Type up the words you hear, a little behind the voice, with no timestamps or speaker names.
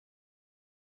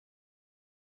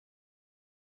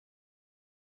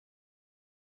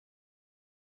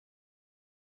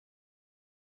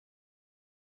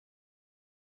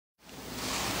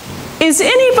Is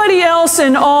anybody else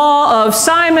in awe of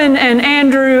Simon and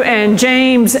Andrew and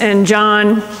James and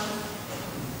John?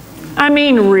 I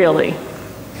mean, really.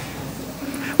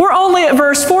 We're only at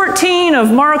verse 14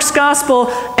 of Mark's Gospel,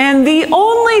 and the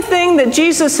only thing that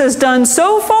Jesus has done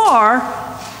so far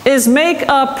is make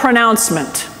a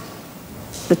pronouncement.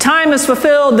 The time is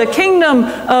fulfilled. The kingdom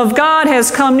of God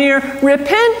has come near.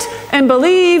 Repent and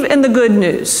believe in the good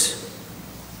news.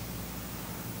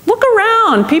 Look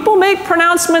around. People make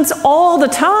pronouncements all the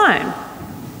time.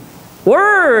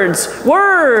 Words,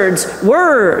 words,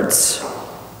 words.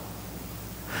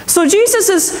 So Jesus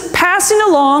is passing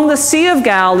along the Sea of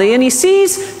Galilee, and he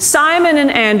sees Simon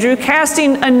and Andrew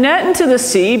casting a net into the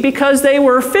sea because they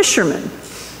were fishermen.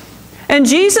 And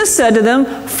Jesus said to them,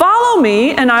 "Follow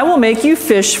me, and I will make you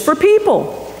fish for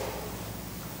people."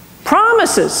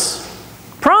 Promises.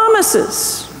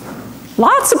 Promises.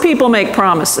 Lots of people make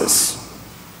promises.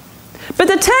 But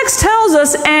the text tells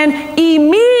us, and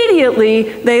immediately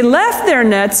they left their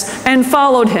nets and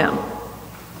followed him.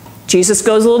 Jesus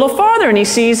goes a little farther and he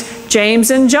sees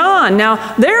James and John. Now,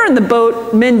 they're in the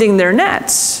boat mending their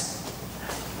nets.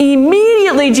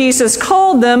 Immediately Jesus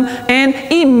called them, and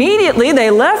immediately they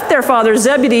left their father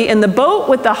Zebedee in the boat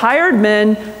with the hired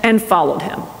men and followed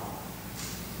him.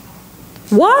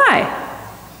 Why?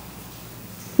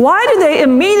 Why do they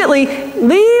immediately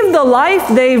leave the life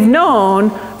they've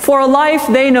known for a life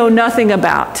they know nothing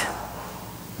about?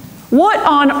 What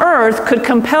on earth could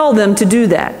compel them to do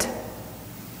that?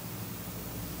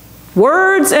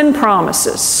 Words and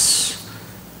promises.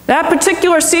 That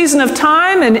particular season of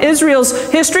time in Israel's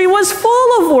history was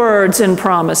full of words and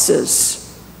promises.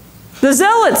 The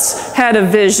Zealots had a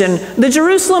vision. The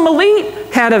Jerusalem elite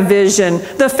had a vision.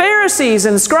 The Pharisees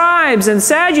and scribes and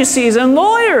Sadducees and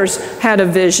lawyers had a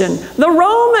vision. The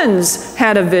Romans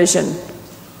had a vision.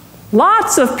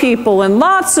 Lots of people and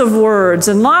lots of words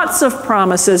and lots of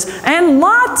promises and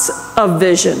lots of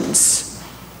visions.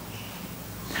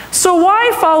 So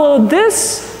why follow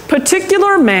this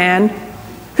particular man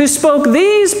who spoke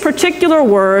these particular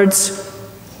words,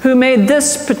 who made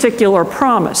this particular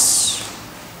promise?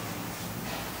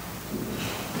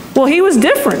 Well, he was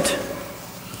different.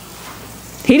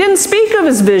 He didn't speak of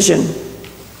his vision.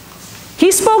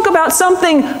 He spoke about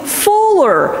something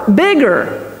fuller,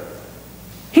 bigger.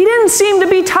 He didn't seem to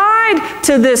be tied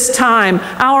to this time,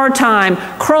 our time,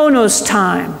 Chronos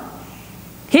time.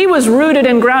 He was rooted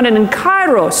and grounded in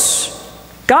Kairos,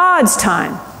 God's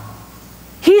time.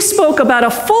 He spoke about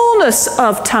a fullness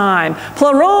of time,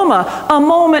 pleroma, a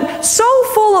moment so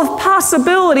full of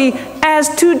possibility as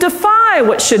to defy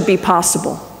what should be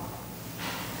possible.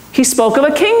 He spoke of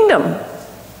a kingdom,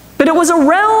 but it was a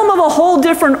realm of a whole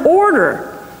different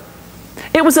order.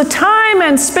 It was a time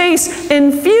and space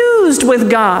infused with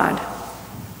God.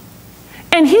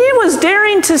 And he was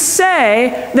daring to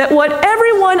say that what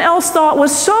everyone else thought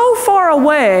was so far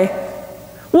away,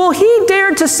 well, he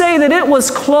dared to say that it was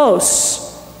close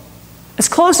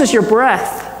as your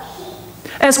breath,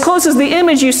 as close as the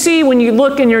image you see when you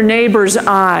look in your neighbor's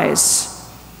eyes.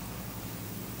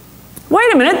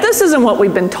 Wait a minute, this isn't what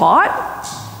we've been taught.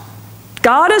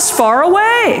 God is far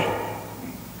away.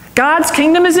 God's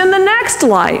kingdom is in the next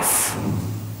life.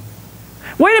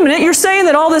 Wait a minute, you're saying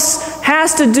that all this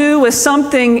has to do with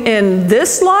something in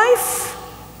this life?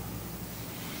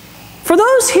 For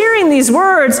those hearing these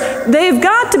words, they've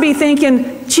got to be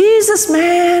thinking, Jesus,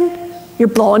 man, you're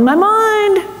blowing my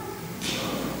mind.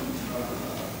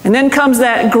 And then comes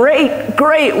that great,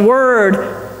 great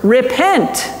word,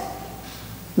 repent.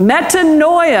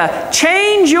 Metanoia,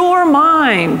 change your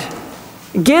mind.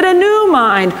 Get a new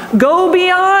mind. Go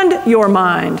beyond your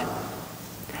mind.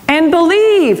 And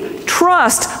believe,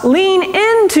 trust, lean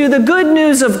into the good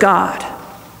news of God.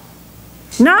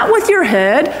 Not with your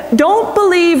head. Don't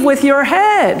believe with your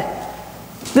head.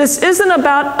 This isn't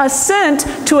about assent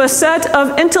to a set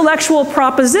of intellectual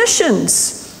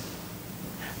propositions.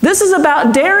 This is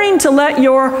about daring to let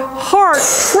your heart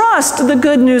trust the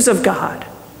good news of God.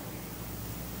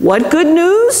 What good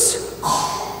news?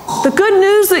 The good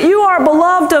news that you are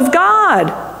beloved of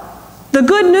God. The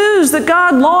good news that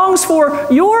God longs for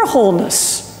your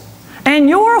wholeness, and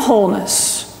your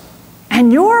wholeness,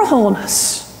 and your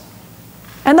wholeness,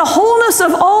 and the wholeness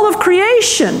of all of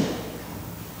creation.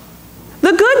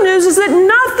 The good news is that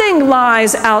nothing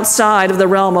lies outside of the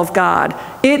realm of God.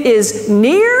 It is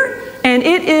near and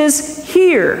it is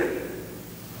here.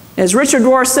 As Richard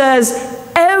Rohr says,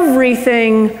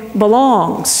 everything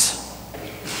belongs.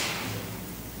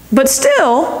 But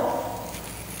still,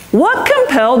 what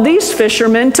compelled these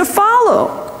fishermen to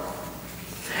follow?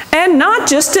 And not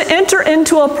just to enter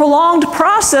into a prolonged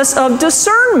process of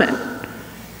discernment.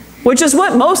 which is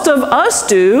what most of us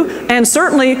do, and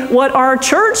certainly what our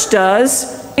church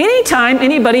does anytime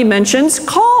anybody mentions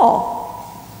call.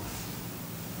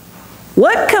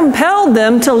 What compelled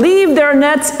them to leave their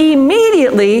nets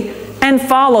immediately and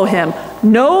follow him?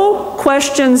 No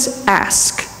questions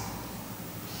asked.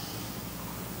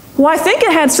 Well, I think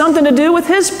it had something to do with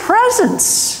his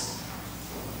presence.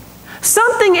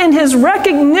 Something in his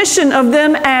recognition of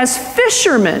them as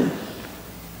fishermen.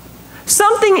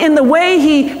 Something in the way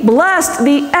he blessed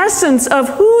the essence of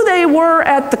who they were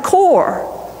at the core.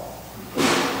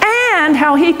 And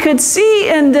how he could see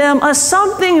in them a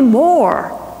something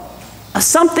more, a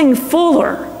something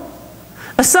fuller,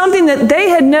 a something that they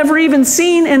had never even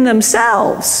seen in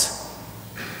themselves.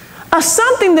 A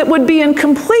something that would be in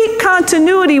complete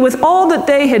continuity with all that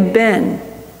they had been.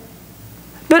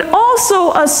 But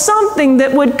also a something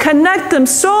that would connect them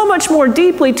so much more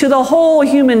deeply to the whole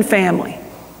human family.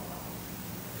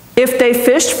 If they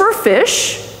fished for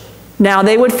fish, now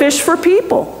they would fish for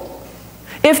people.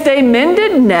 If they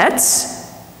mended nets,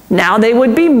 now they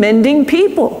would be mending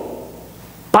people.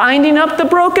 Binding up the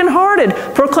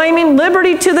brokenhearted, proclaiming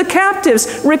liberty to the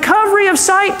captives, recovery of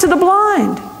sight to the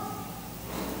blind.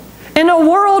 In a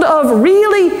world of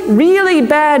really, really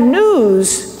bad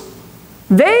news,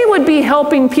 they would be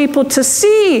helping people to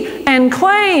see and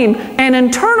claim and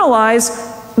internalize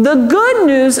the good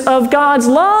news of God's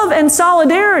love and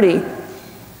solidarity,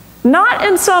 not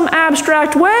in some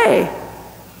abstract way,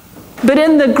 but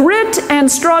in the grit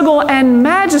and struggle and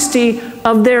majesty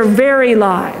of their very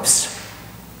lives.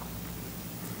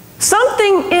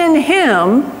 Something in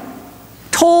him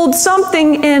told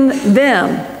something in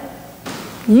them.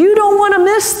 You don't want to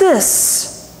miss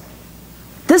this.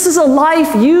 This is a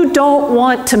life you don't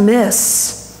want to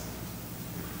miss.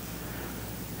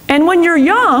 And when you're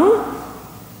young,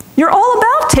 you're all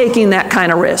about taking that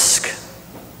kind of risk.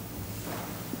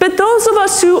 But those of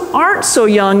us who aren't so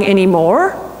young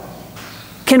anymore,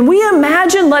 can we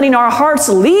imagine letting our hearts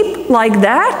leap like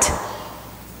that?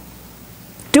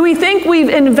 Do we think we've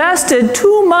invested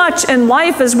too much in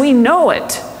life as we know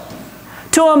it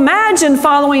to imagine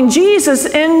following Jesus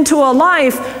into a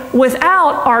life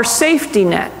without our safety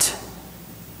net?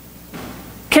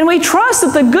 Can we trust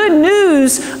that the good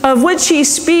news of which he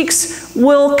speaks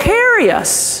will carry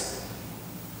us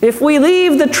if we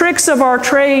leave the tricks of our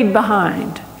trade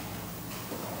behind?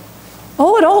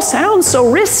 Oh, it all sounds so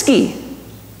risky.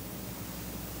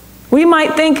 We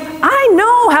might think, I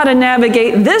know how to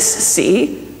navigate this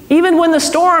sea, even when the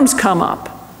storms come up.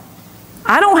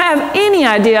 I don't have any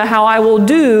idea how I will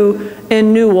do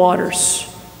in new waters.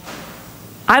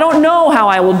 I don't know how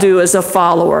I will do as a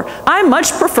follower. I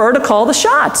much prefer to call the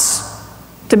shots,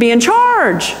 to be in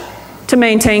charge, to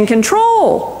maintain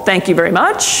control. Thank you very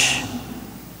much.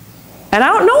 And I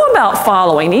don't know about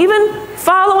following, even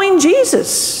following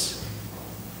Jesus.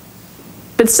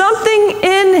 But something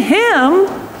in him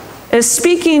is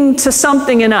speaking to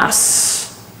something in us.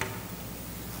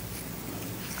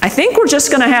 I think we're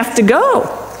just going to have to go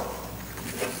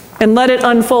and let it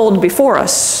unfold before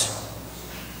us.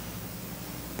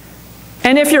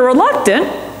 And if you're reluctant,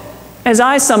 as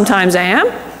I sometimes am,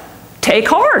 take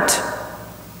heart.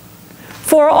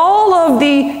 For all of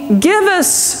the give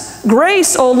us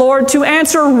grace, O Lord, to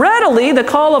answer readily the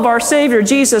call of our Savior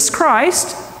Jesus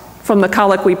Christ, from the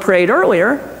collect we prayed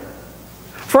earlier.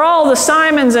 For all the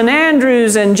Simons and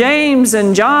Andrews and James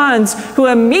and Johns who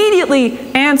immediately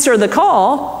answer the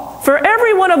call, for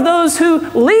every one of those who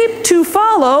leap to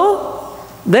follow,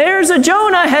 there's a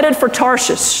Jonah headed for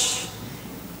Tarshish.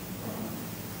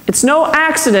 It's no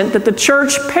accident that the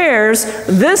church pairs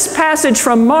this passage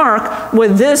from Mark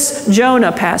with this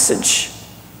Jonah passage.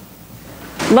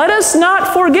 Let us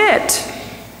not forget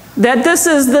that this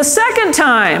is the second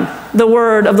time the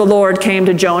word of the Lord came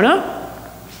to Jonah.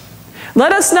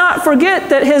 Let us not forget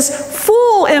that his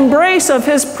full embrace of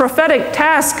his prophetic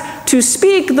task to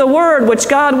speak the word which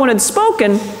God wanted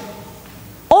spoken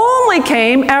only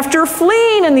came after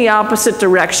fleeing in the opposite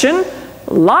direction,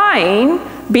 lying,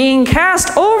 being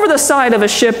cast over the side of a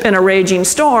ship in a raging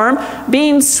storm,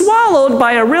 being swallowed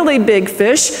by a really big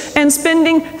fish, and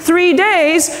spending 3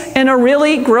 days in a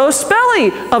really gross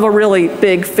belly of a really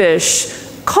big fish,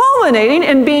 culminating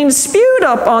in being spewed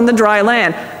up on the dry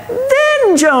land.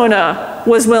 Then Jonah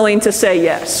was willing to say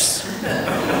yes.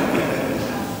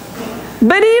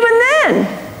 But even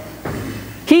then,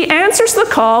 he answers the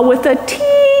call with a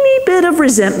teeny bit of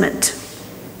resentment,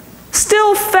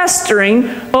 still festering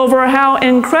over how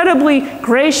incredibly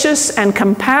gracious and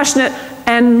compassionate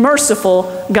and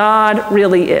merciful God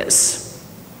really is.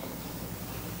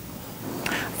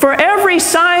 For every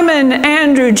Simon,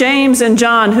 Andrew, James, and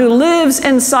John who lives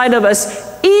inside of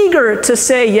us eager to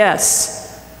say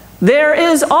yes, there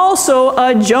is also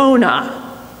a Jonah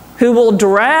who will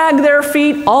drag their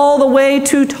feet all the way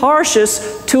to Tarshish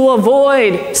to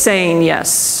avoid saying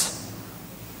yes.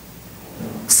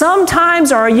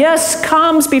 Sometimes our yes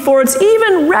comes before it's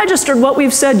even registered what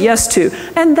we've said yes to,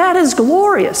 and that is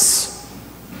glorious.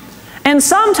 And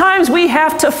sometimes we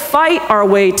have to fight our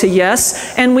way to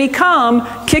yes, and we come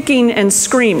kicking and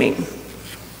screaming.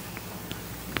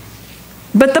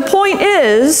 But the point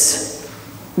is,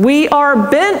 we are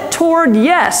bent toward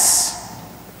yes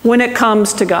when it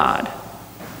comes to God.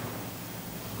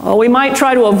 Oh, we might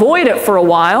try to avoid it for a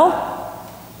while,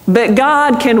 but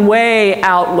God can way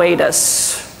outweigh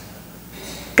us.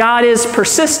 God is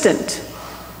persistent.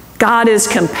 God is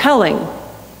compelling.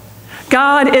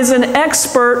 God is an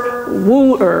expert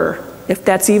wooer, if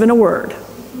that's even a word.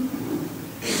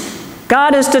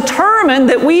 God is determined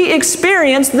that we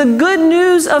experience the good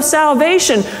news of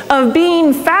salvation, of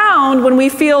being found when we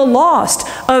feel lost,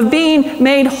 of being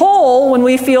made whole when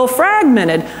we feel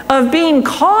fragmented, of being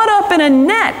caught up in a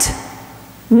net,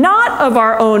 not of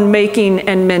our own making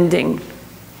and mending,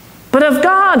 but of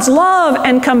God's love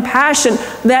and compassion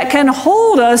that can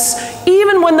hold us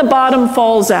even when the bottom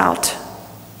falls out.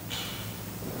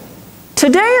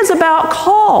 Today is about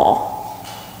call,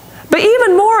 but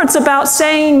even more it's about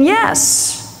saying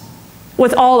yes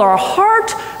with all our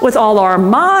heart, with all our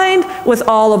mind, with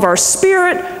all of our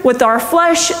spirit, with our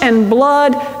flesh and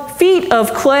blood, feet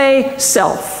of clay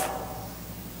self.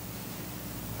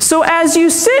 So as you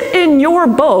sit in your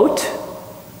boat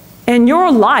and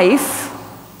your life,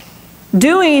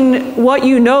 doing what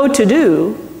you know to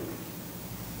do,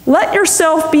 let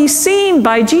yourself be seen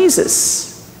by Jesus.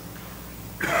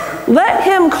 Let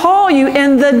him call you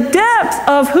in the depth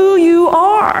of who you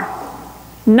are,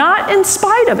 not in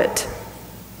spite of it.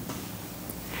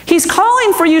 He's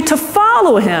calling for you to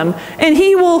follow him, and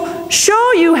he will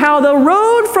show you how the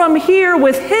road from here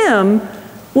with him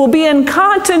will be in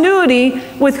continuity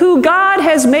with who God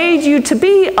has made you to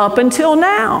be up until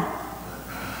now.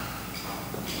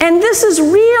 And this is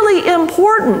really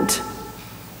important.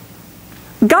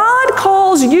 God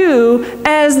calls you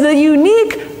as the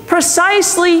unique,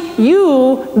 precisely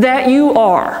you that you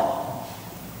are.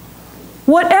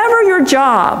 Whatever your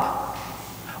job,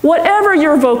 whatever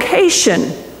your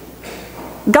vocation,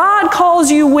 God calls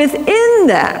you within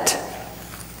that,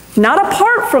 not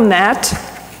apart from that,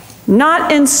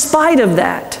 not in spite of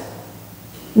that.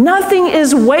 Nothing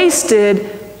is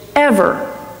wasted ever.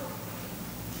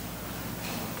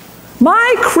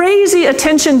 My crazy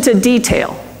attention to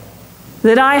detail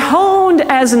that I honed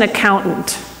as an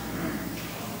accountant,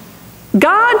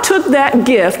 God took that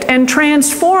gift and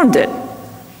transformed it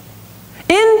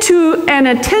into an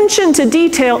attention to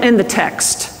detail in the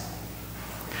text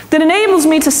that enables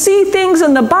me to see things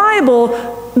in the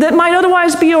Bible that might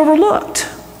otherwise be overlooked.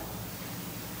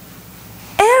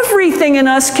 Everything in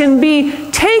us can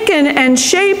be taken and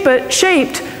shaped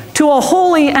to a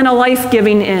holy and a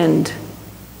life-giving end.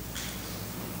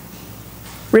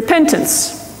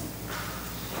 Repentance.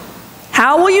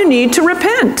 How will you need to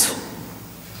repent?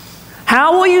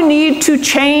 How will you need to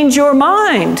change your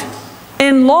mind,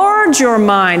 enlarge your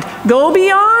mind, go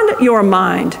beyond your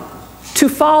mind to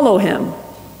follow him?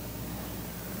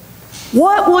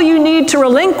 What will you need to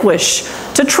relinquish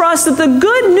to trust that the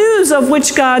good news of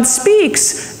which God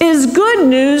speaks is good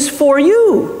news for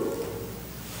you?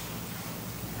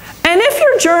 And if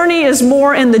your journey is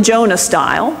more in the Jonah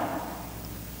style,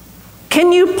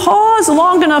 can you pause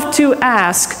long enough to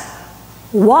ask,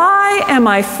 why am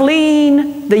I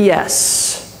fleeing the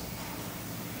yes?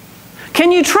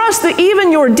 Can you trust that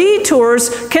even your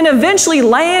detours can eventually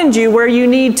land you where you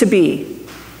need to be,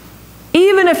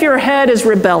 even if your head is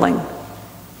rebelling?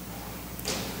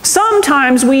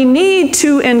 Sometimes we need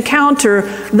to encounter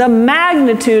the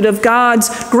magnitude of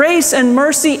God's grace and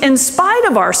mercy in spite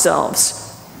of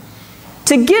ourselves,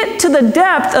 to get to the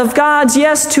depth of God's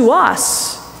yes to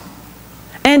us,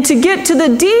 and to get to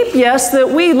the deep yes that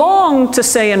we long to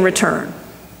say in return.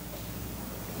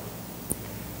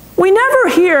 We never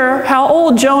hear how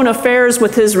old Jonah fares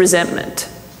with his resentment.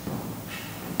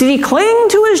 Did he cling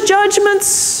to his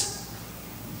judgments?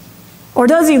 Or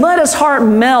does he let his heart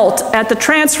melt at the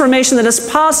transformation that is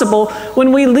possible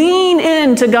when we lean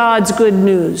into God's good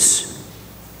news?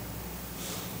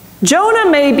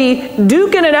 Jonah may be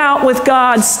duking it out with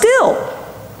God still,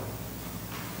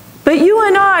 but you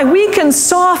and I, we can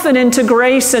soften into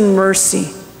grace and mercy.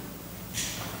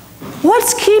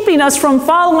 What's keeping us from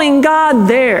following God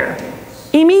there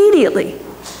immediately?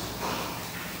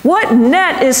 What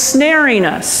net is snaring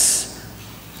us?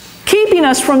 keeping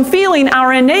us from feeling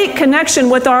our innate connection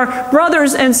with our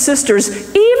brothers and sisters,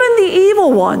 even the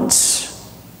evil ones?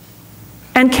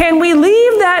 And can we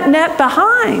leave that net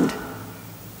behind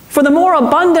for the more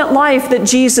abundant life that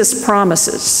Jesus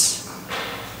promises?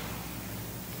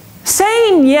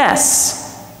 Saying yes,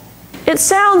 it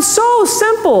sounds so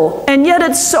simple, and yet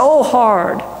it's so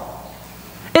hard.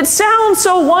 It sounds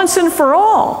so once and for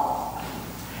all,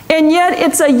 and yet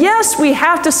it's a yes we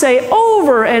have to say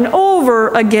over and over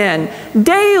again,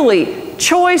 daily,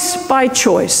 choice by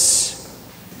choice.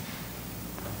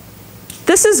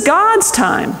 This is God's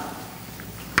time.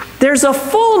 There's a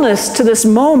fullness to this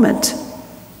moment.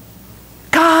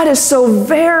 God is so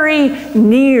very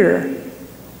near.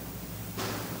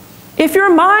 If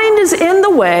your mind is in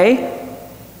the way,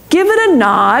 give it a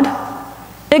nod,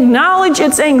 acknowledge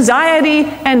its anxiety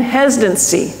and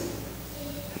hesitancy.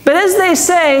 But as they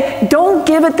say, don't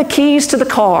give it the keys to the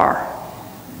car.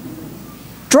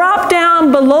 Drop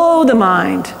down below the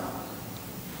mind.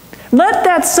 Let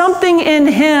that something in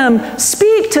Him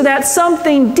speak to that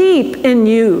something deep in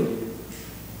you.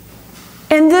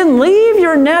 And then leave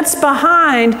your nets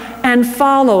behind and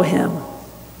follow Him.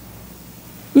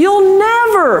 You'll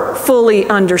never fully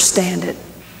understand it.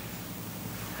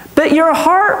 But your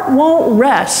heart won't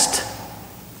rest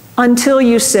until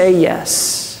you say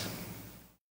yes.